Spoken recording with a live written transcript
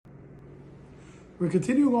We're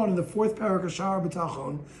continuing on in the fourth parak of Shiur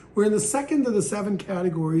B'tachon. We're in the second of the 7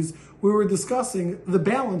 categories where we're discussing the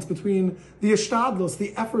balance between the ishtadlus,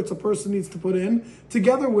 the efforts a person needs to put in,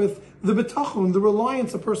 together with the b'tachon, the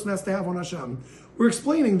reliance a person has to have on Hashem. We're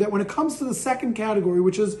explaining that when it comes to the second category,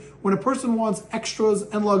 which is when a person wants extras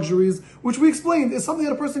and luxuries, which we explained is something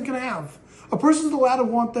that a person can have. A person's allowed to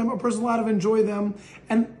want them, a person's allowed to enjoy them,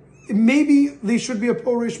 and maybe they should be a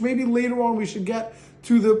porish, maybe later on we should get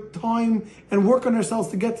to the time and work on ourselves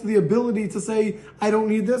to get to the ability to say, I don't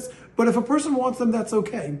need this. But if a person wants them, that's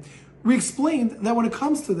okay. We explained that when it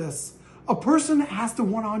comes to this, a person has to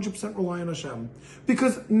 100% rely on Hashem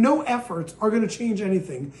because no efforts are going to change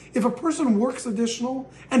anything. If a person works additional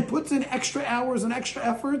and puts in extra hours and extra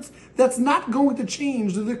efforts, that's not going to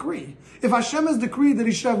change the decree. If Hashem has decreed that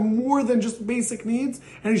he should have more than just basic needs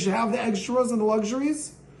and he should have the extras and the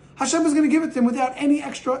luxuries, Hashem is going to give it to him without any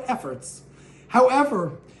extra efforts.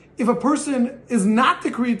 However, if a person is not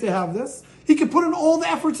decreed to have this, he can put in all the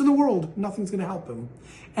efforts in the world. Nothing's going to help him.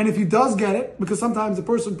 And if he does get it, because sometimes the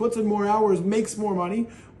person puts in more hours, makes more money,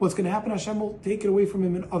 what's going to happen? Hashem will take it away from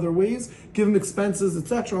him in other ways, give him expenses,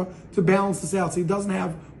 etc., to balance this out. So he doesn't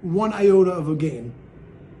have one iota of a gain.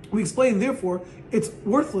 We explained, therefore, it's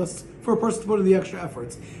worthless for a person to put in the extra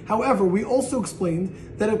efforts. However, we also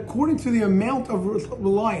explained that according to the amount of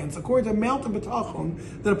reliance, according to the amount of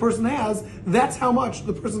bitachon that a person has, that's how much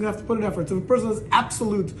the person's going to have to put in efforts. If a person has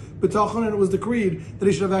absolute bitachon and it was decreed that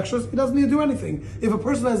he should have extras, he doesn't need to do anything. If a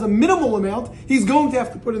person has a minimal amount, he's going to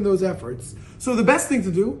have to put in those efforts. So the best thing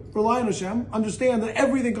to do, rely on Hashem, understand that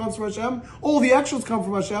everything comes from Hashem, all the extras come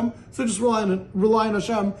from Hashem, so just rely on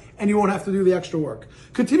Hashem and you won't have to do the extra work.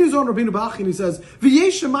 Continues on Rabbeinu Bach and he says,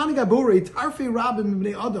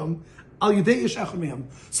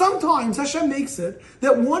 sometimes Hashem makes it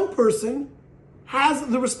that one person has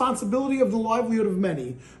the responsibility of the livelihood of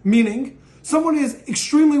many, meaning someone is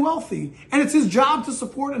extremely wealthy and it's his job to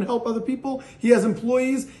support and help other people. He has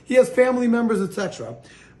employees, he has family members, etc.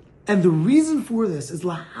 And the reason for this is to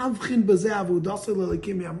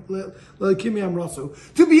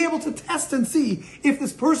be able to test and see if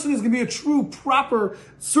this person is going to be a true, proper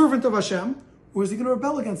servant of Hashem, or is he going to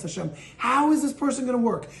rebel against Hashem? How is this person going to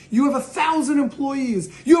work? You have 1,000 employees.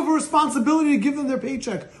 You have a responsibility to give them their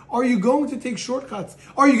paycheck. Are you going to take shortcuts?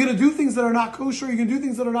 Are you going to do things that are not kosher? Are you going to do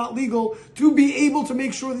things that are not legal to be able to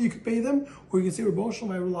make sure that you can pay them? Or you can say, Rebbe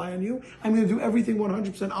Shalom, I rely on you. I'm going to do everything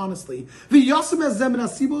 100% honestly. Says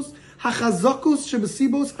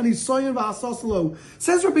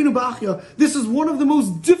Rabbeinu Bachya, this is one of the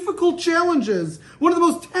most difficult challenges, one of the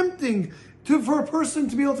most tempting for a person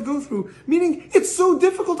to be able to go through. Meaning, it's so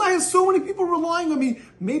difficult. I have so many people relying on me.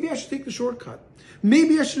 Maybe I should take the shortcut.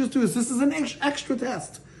 Maybe I should just do this. This is an extra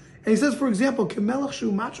test. And he says, for example, you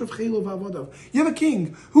have a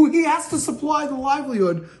king who he has to supply the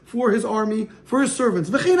livelihood for his army, for his servants,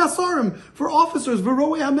 for officers, and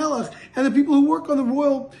the people who work on the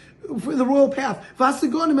royal path,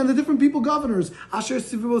 and the different people governors.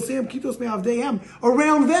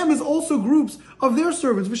 Around them is also groups of their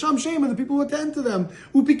servants, and the people who attend to them,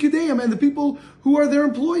 and the people who are their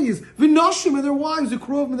employees, and their wives,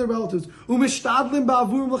 and their relatives.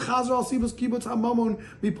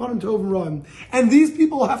 And these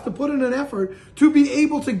people have to put in an effort to be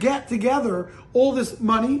able to get together all this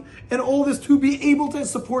money and all this to be able to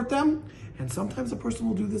support them. And sometimes a person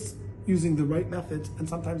will do this using the right methods and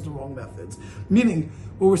sometimes the wrong methods. Meaning,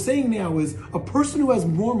 what we're saying now is a person who has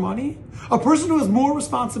more money, a person who has more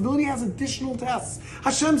responsibility has additional tests.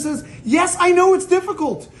 Hashem says, yes, I know it's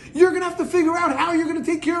difficult. You're going to have to figure out how you're going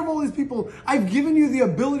to take care of all these people. I've given you the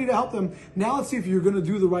ability to help them. Now let's see if you're going to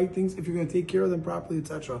do the right things, if you're going to take care of them properly,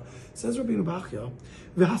 etc. Says Rabbeinu Bachya,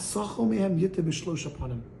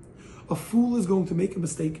 a fool is going to make a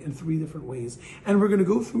mistake in 3 different ways. And we're going to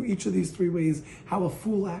go through each of these 3 ways, how a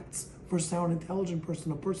fool acts versus how an intelligent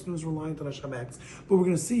person, a person who is reliant on Hashem acts. But we're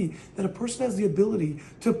going to see that a person has the ability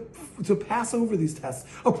to pass over these tests.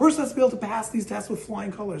 A person has to be able to pass these tests with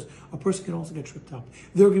flying colors. A person can also get tripped up.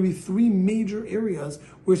 There are going to be 3 major areas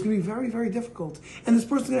where it's going to be very, very difficult. And this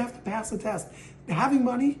person's going to have to pass the test. Having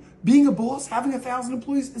money, being a boss, having 1,000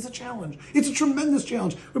 employees is a challenge. It's a tremendous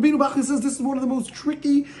challenge. Rabbeinu Bachya says this is one of the most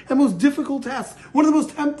tricky and most difficult tests, one of the most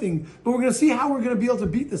tempting. But we're going to see how we're going to be able to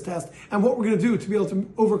beat this test and what we're going to do to be able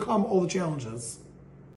to overcome all the challenges.